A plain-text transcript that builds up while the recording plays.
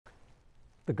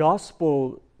The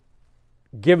gospel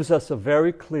gives us a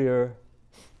very clear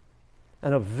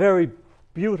and a very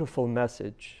beautiful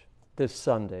message this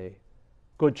Sunday,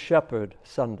 Good Shepherd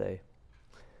Sunday.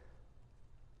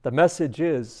 The message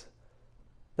is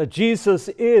that Jesus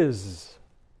is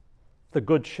the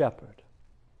Good Shepherd.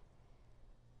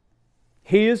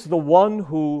 He is the one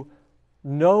who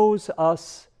knows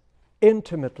us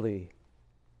intimately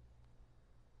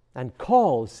and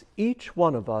calls each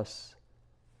one of us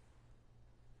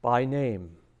by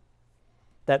name,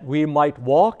 that we might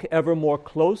walk ever more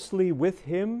closely with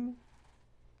Him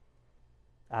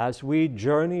as we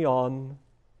journey on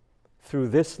through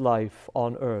this life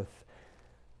on earth.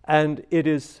 And it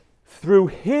is through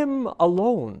Him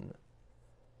alone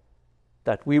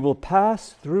that we will pass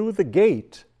through the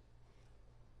gate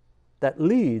that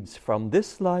leads from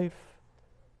this life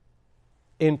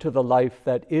into the life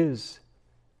that is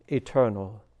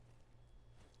eternal.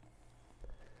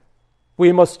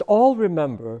 We must all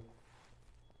remember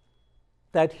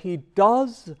that He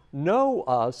does know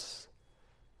us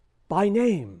by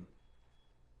name.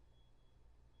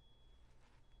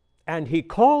 And He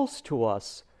calls to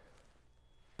us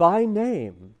by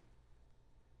name.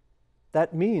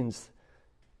 That means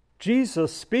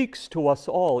Jesus speaks to us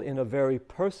all in a very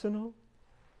personal,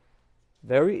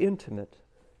 very intimate,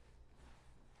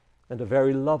 and a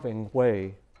very loving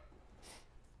way.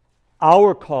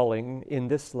 Our calling in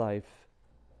this life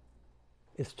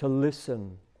is to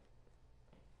listen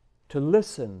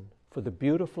for the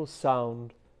beautiful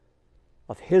sound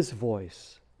of His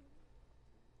voice,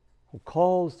 who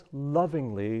calls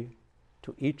lovingly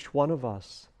to each one of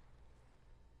us.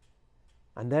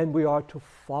 And then we are to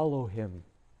follow Him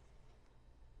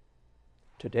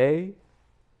today,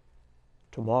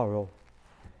 tomorrow,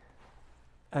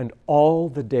 and all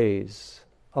the days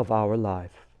of our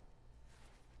life.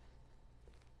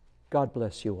 God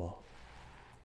bless you all.